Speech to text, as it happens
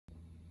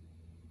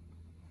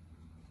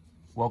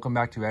Welcome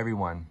back to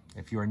everyone.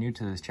 If you are new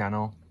to this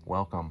channel,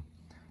 welcome.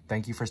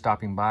 Thank you for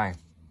stopping by.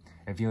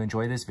 If you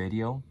enjoy this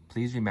video,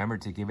 please remember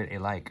to give it a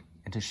like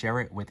and to share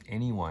it with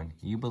anyone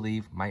you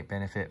believe might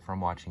benefit from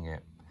watching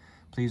it.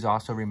 Please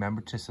also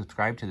remember to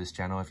subscribe to this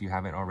channel if you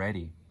haven't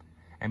already.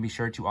 And be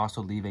sure to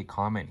also leave a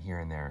comment here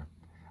and there.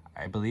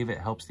 I believe it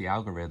helps the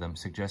algorithm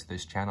suggest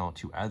this channel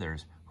to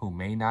others who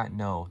may not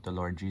know the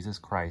Lord Jesus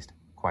Christ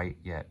quite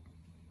yet.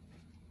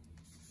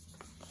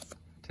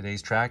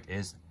 Today's track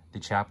is The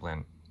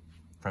Chaplain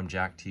from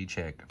Jack T.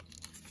 Chick.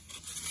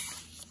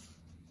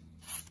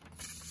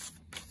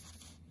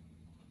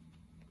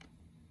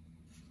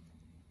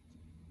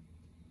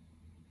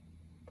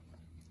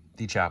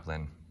 The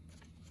Chaplain.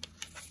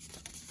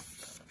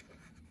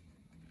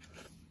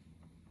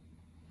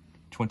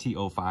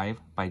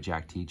 "2005 by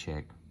Jack T.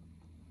 Chick.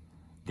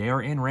 They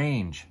are in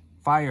range.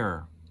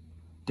 Fire!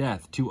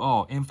 Death to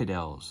all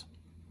infidels.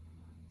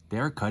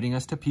 They're cutting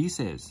us to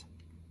pieces.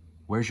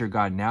 Where's your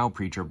God now,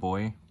 preacher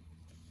boy?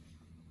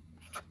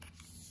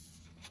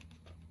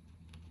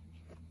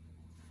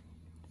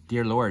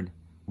 Dear Lord,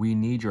 we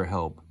need your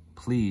help.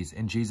 Please,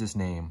 in Jesus'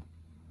 name.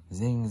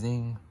 Zing,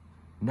 zing.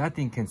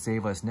 Nothing can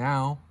save us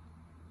now."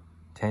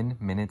 10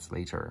 minutes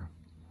later.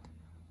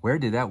 "Where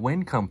did that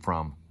wind come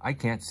from? I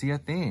can't see a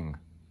thing.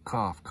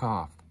 Cough,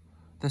 cough.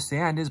 The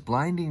sand is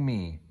blinding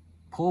me.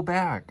 Pull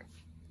back."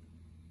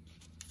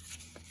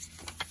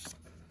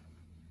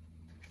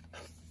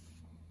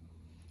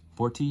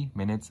 40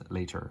 minutes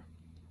later.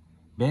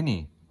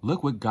 "Benny,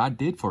 look what God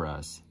did for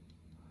us."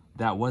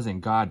 "That wasn't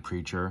God,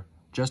 preacher.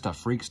 Just a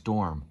freak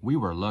storm. We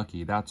were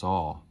lucky, that's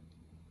all."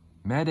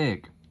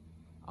 "Medic!"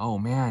 "Oh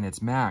man,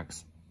 it's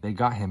Max. They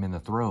got him in the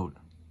throat."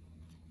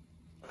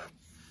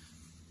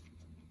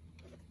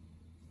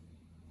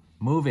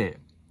 "Move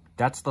it.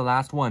 That's the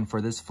last one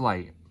for this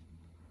flight.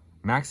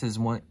 Max is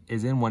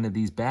in one of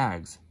these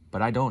bags,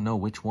 but I don't know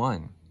which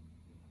one."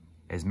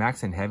 "Is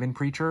Max in heaven,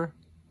 preacher?"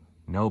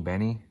 "No,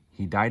 Benny.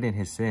 He died in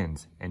his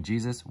sins, and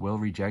Jesus will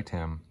reject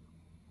him."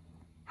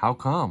 "How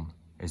come?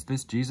 Is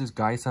this Jesus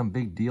guy some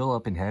big deal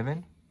up in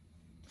heaven?"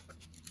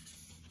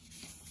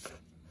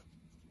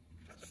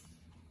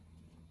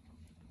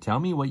 "Tell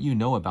me what you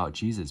know about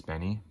Jesus,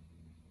 Benny."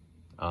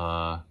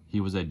 He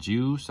was a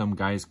Jew some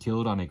guys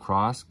killed on a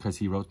cross because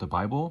he wrote the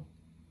Bible?"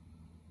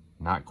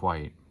 "Not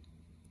quite."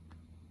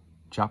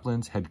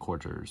 Chaplain's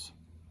headquarters.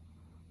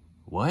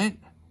 "What?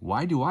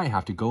 Why do I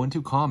have to go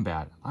into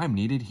combat? I'm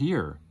needed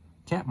here.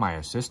 Can't my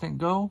assistant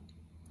go?"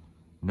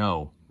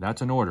 "No,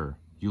 that's an order.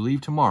 You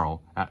leave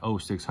tomorrow at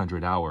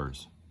 0600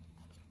 hours.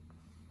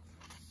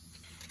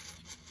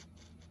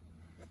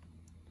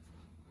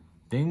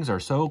 "Things are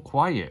so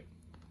quiet.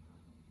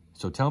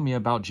 So tell me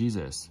about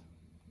Jesus."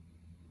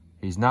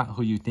 "He's not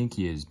who you think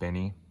he is,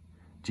 Benny.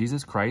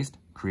 Jesus Christ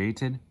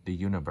created the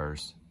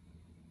universe."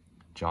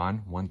 John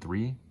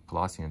 1:3,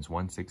 Colossians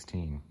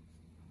 1:16.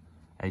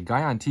 "A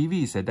guy on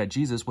TV said that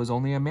Jesus was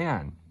only a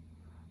man."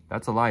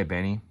 "That's a lie,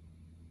 Benny.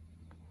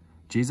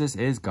 Jesus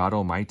is God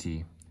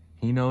Almighty.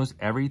 He knows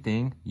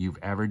everything you've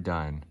ever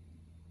done."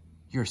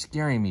 "You're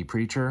scaring me,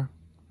 preacher."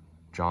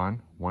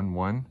 John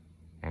 1:1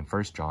 and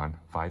 1 John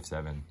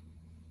 5:7.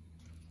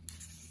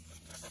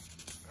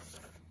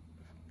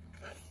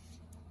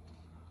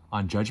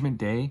 "On Judgment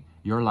Day,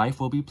 your life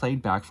will be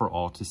played back for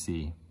all to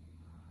see."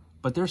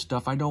 "But there's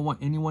stuff I don't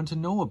want anyone to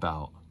know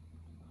about."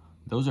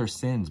 "Those are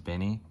sins,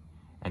 Benny,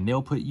 and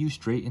they'll put you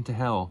straight into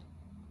hell."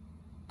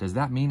 "Does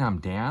that mean I'm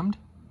damned?"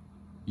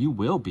 "You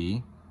will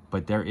be,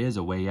 but there is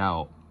a way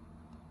out."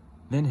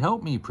 "Then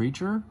help me,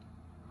 preacher."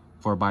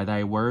 "For by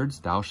thy words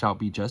thou shalt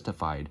be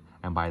justified,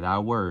 and by thy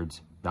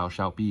words thou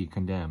shalt be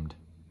condemned."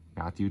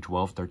 Matthew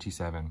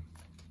 12:37.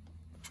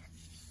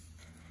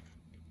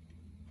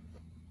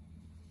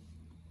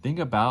 Think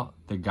about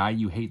the guy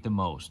you hate the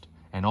most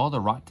and all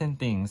the rotten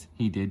things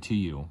he did to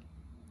you.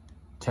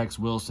 "Tex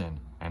Wilson,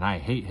 and I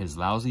hate his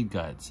lousy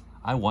guts.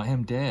 I want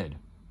him dead."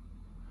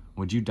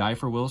 Would you die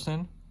for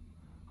Wilson?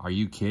 Are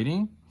you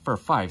kidding? For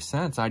 5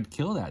 cents, I'd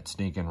kill that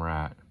stinking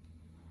rat.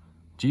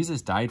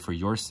 Jesus died for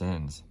your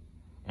sins,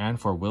 and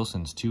for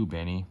Wilson's too,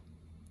 Benny.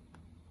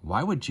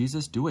 Why would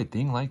Jesus do a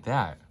thing like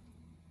that?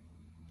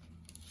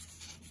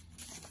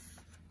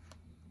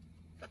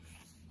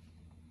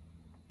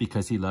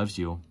 Because he loves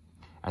you.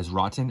 As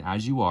rotten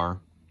as you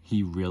are,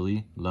 he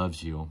really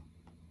loves you.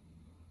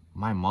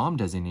 My mom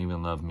doesn't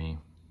even love me.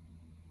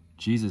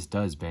 Jesus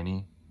does,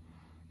 Benny.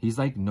 He's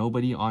like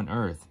nobody on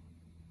earth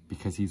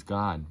because he's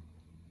God.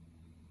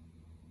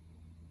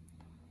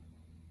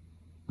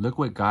 Look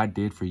what God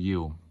did for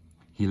you.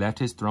 He left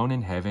his throne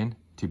in heaven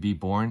to be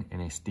born in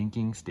a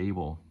stinking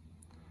stable.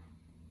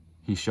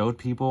 He showed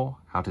people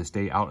how to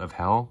stay out of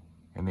hell,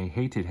 and they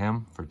hated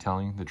him for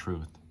telling the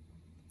truth.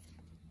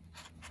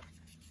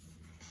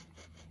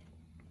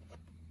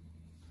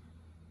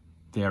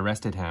 They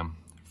arrested him,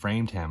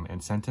 framed him,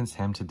 and sentenced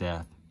him to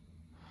death.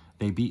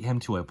 They beat him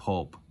to a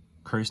pulp,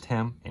 cursed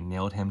him, and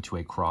nailed him to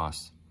a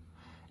cross.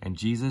 And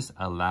Jesus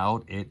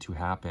allowed it to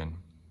happen.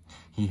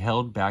 He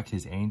held back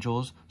his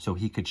angels so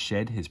he could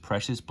shed his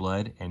precious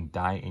blood and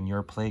die in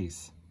your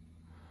place.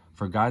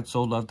 For God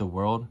so loved the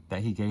world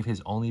that he gave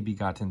his only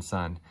begotten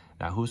Son,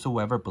 that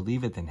whosoever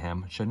believeth in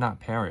him should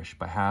not perish,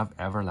 but have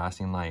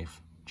everlasting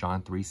life.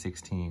 John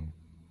 3:16.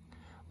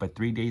 But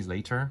 3 days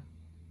later,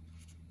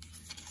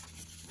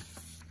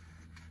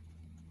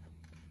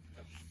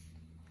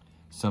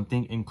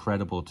 something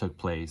incredible took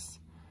place.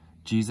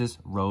 Jesus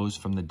rose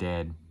from the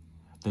dead.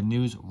 The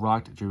news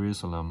rocked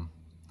Jerusalem.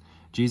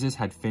 Jesus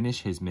had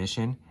finished his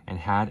mission and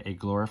had a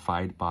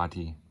glorified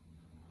body.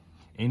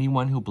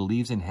 Anyone who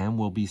believes in him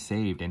will be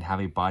saved and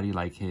have a body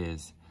like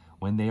his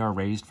when they are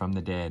raised from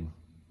the dead.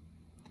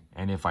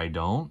 And if I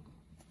don't,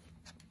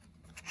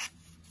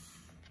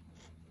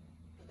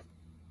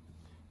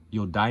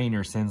 you'll die in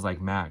your sins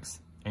like Max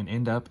and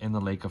end up in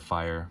the lake of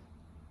fire.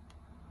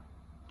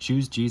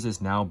 Choose Jesus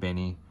now,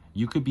 Benny.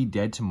 You could be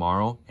dead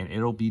tomorrow and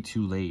it'll be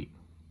too late.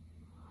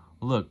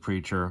 Look,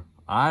 preacher,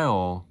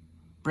 I'll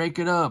break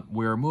it up.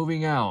 We're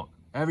moving out.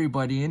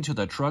 Everybody into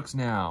the trucks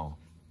now.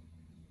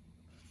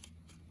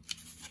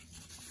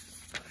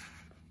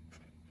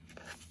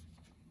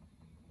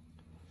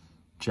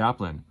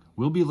 Chaplain,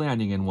 we'll be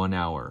landing in 1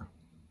 hour.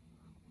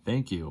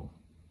 Thank you.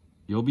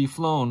 You'll be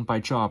flown by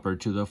chopper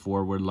to the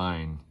forward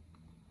line.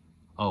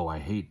 Oh, I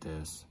hate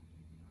this.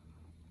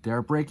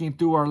 They're breaking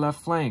through our left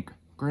flank.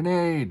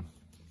 Grenade!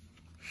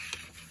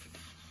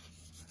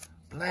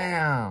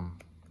 Blam!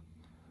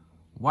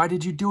 Why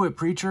did you do it,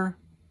 preacher?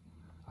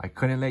 I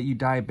couldn't let you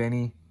die,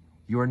 Benny.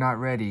 You are not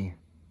ready.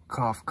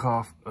 Cough,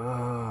 cough,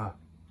 ugh.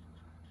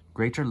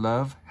 Greater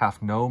love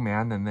hath no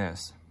man than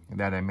this,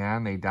 that a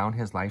man lay down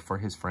his life for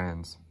his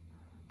friends.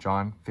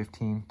 John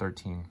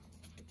 15:13.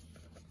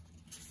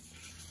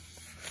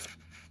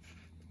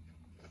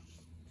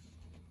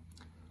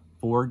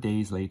 Four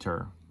days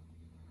later.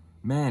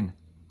 Men,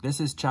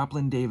 this is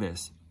Chaplain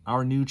Davis,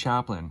 our new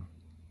chaplain.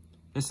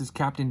 This is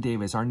Captain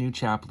Davis, our new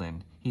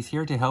chaplain. He's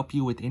here to help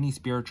you with any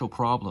spiritual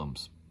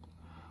problems.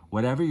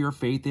 Whatever your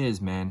faith is,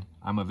 men,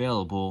 I'm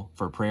available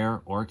for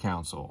prayer or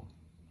counsel.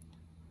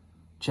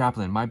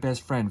 Chaplain, my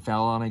best friend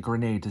fell on a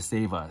grenade to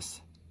save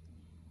us.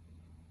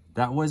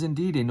 That was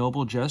indeed a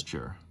noble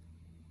gesture,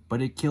 but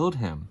it killed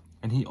him,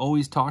 and he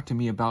always talked to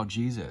me about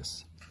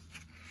Jesus.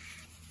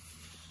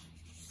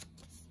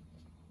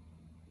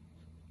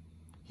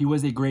 He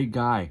was a great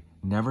guy,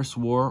 never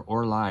swore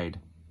or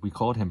lied. We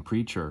called him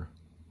preacher.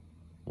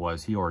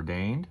 Was he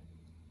ordained?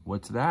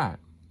 What's that?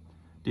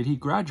 Did he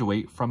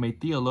graduate from a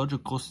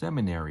theological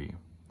seminary?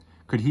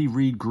 Could he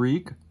read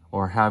Greek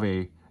or have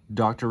a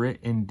doctorate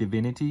in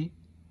divinity?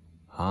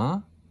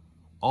 Huh?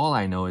 All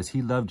I know is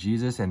he loved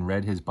Jesus and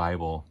read his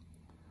Bible.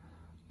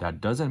 That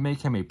doesn't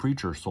make him a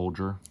preacher,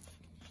 soldier.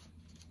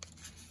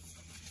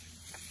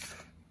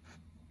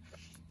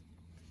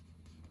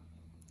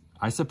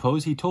 I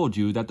suppose he told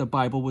you that the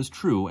Bible was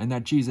true and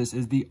that Jesus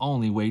is the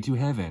only way to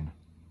heaven.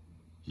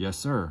 Yes,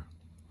 sir.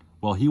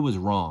 Well, he was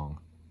wrong.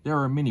 There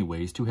are many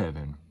ways to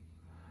heaven.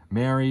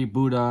 Mary,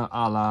 Buddha,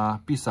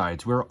 Allah,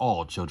 besides, we're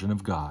all children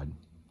of God.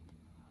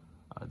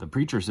 The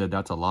preacher said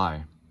that's a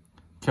lie.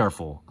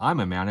 Careful, I'm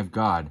a man of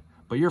God,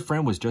 but your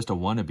friend was just a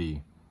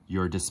wannabe.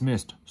 You're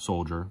dismissed,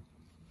 soldier.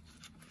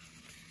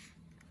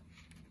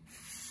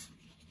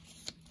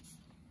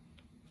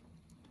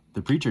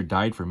 The preacher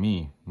died for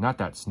me, not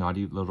that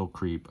snotty little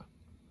creep.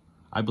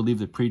 I believe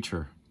the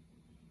preacher.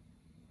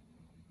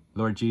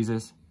 Lord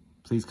Jesus,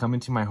 please come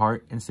into my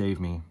heart and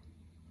save me.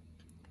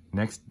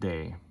 Next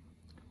day.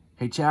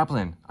 Hey,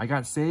 chaplain, I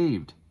got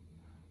saved.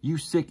 You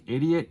sick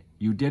idiot,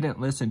 you didn't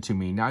listen to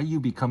me. Now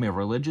you become a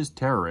religious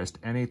terrorist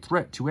and a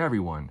threat to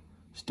everyone.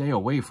 Stay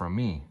away from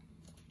me.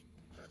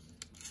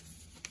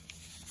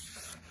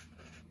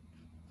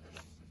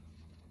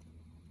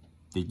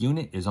 The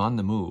unit is on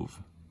the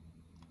move.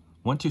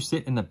 Want to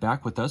sit in the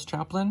back with us,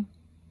 chaplain?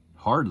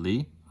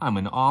 Hardly. I'm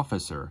an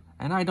officer,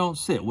 and I don't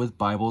sit with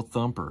Bible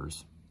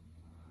thumpers.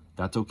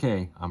 That's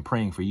okay. I'm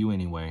praying for you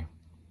anyway.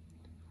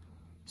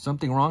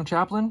 Something wrong,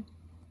 chaplain?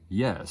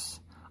 Yes.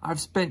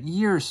 I've spent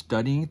years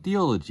studying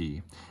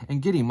theology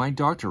and getting my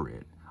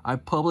doctorate.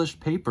 I've published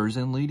papers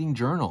in leading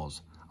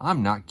journals.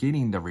 I'm not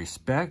getting the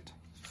respect.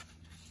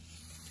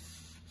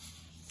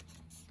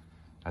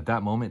 At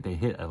that moment, they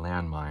hit a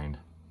landmine.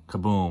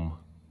 Kaboom.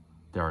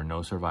 There are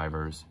no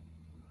survivors.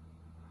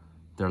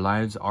 Their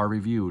lives are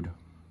reviewed.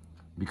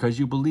 Because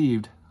you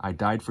believed, I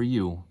died for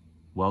you.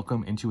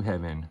 Welcome into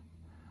heaven.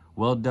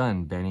 Well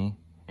done, Benny.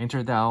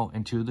 Enter thou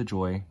into the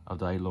joy of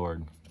thy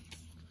Lord.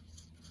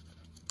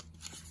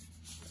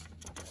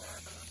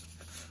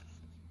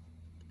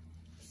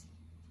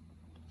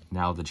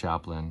 Now the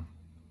chaplain.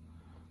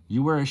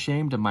 You were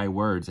ashamed of my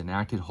words and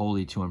acted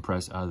holy to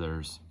impress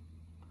others.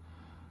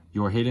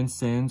 Your hidden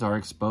sins are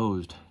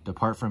exposed.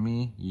 Depart from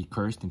me, ye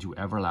cursed, into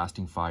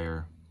everlasting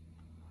fire.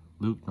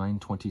 Luke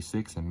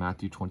 9:26 and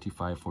Matthew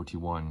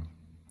 25:41.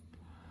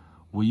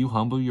 Will you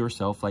humble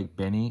yourself like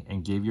Benny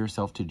and give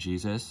yourself to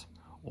Jesus?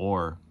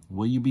 Or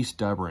will you be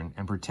stubborn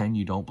and pretend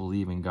you don't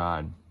believe in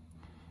God?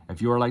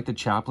 If you are like the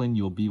chaplain,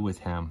 you'll be with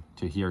him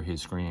to hear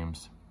his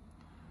screams.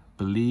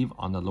 Believe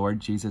on the Lord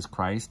Jesus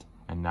Christ,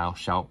 and thou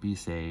shalt be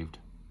saved.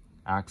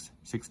 Acts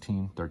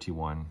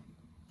 16:31.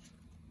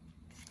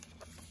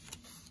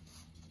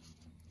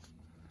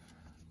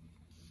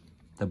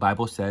 The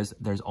Bible says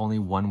there's only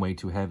one way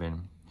to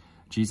heaven.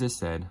 Jesus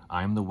said,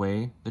 I am the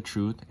way, the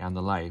truth, and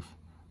the life.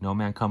 No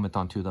man cometh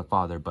unto the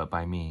Father but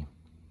by me.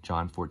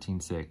 John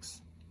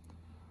 14:6.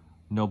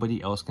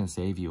 Nobody else can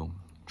save you.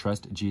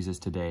 Trust Jesus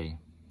today.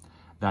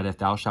 That if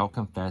thou shalt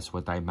confess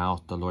with thy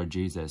mouth the Lord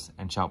Jesus,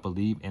 and shalt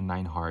believe in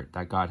thine heart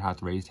that God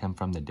hath raised him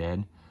from the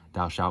dead,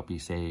 thou shalt be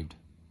saved.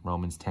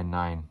 Romans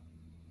 10:9.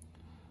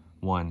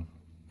 1.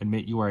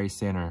 Admit you are a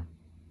sinner.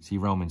 See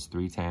Romans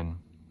 3:10.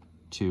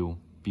 2.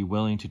 Be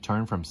willing to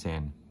turn from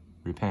sin.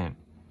 Repent.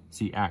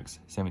 See Acts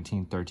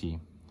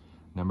 17:30.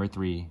 Number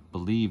 3.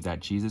 Believe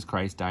that Jesus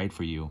Christ died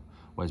for you,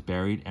 was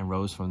buried, and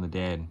rose from the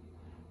dead.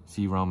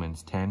 See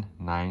Romans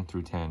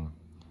 10:9-10.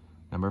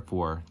 Number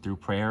 4. Through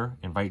prayer,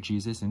 invite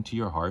Jesus into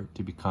your heart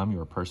to become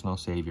your personal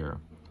Savior.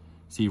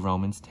 See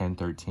Romans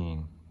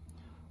 10:13.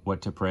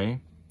 What to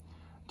pray?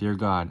 Dear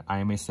God, I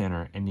am a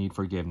sinner and need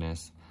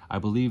forgiveness. I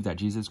believe that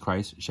Jesus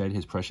Christ shed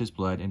his precious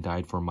blood and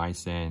died for my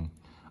sin.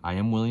 I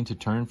am willing to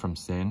turn from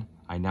sin.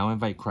 I now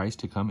invite Christ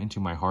to come into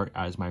my heart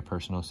as my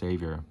personal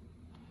Savior.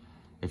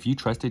 If you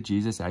trusted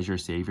Jesus as your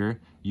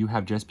Savior, you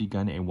have just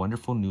begun a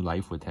wonderful new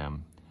life with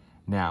him.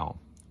 Now,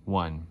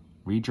 1.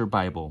 Read your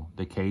Bible,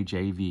 the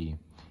KJV,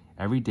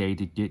 every day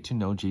to get to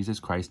know Jesus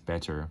Christ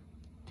better.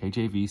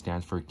 KJV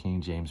stands for King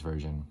James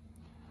Version.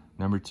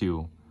 Number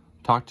 2.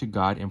 Talk to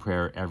God in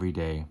prayer every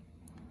day.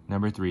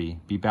 Number 3.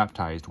 Be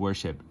baptized,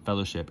 worship,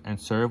 fellowship, and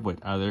serve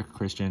with other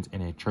Christians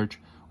in a church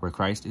where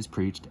Christ is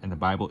preached and the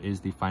Bible is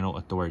the final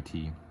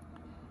authority.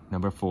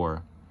 Number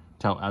 4.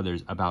 Tell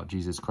others about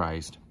Jesus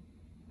Christ.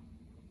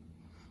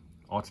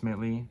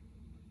 Ultimately,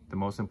 the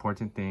most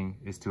important thing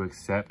is to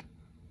accept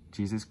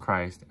Jesus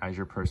Christ as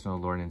your personal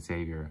Lord and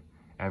Savior.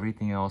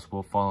 Everything else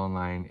will fall in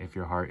line if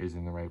your heart is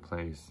in the right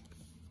place.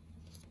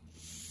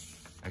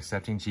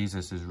 Accepting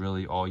Jesus is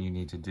really all you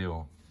need to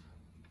do.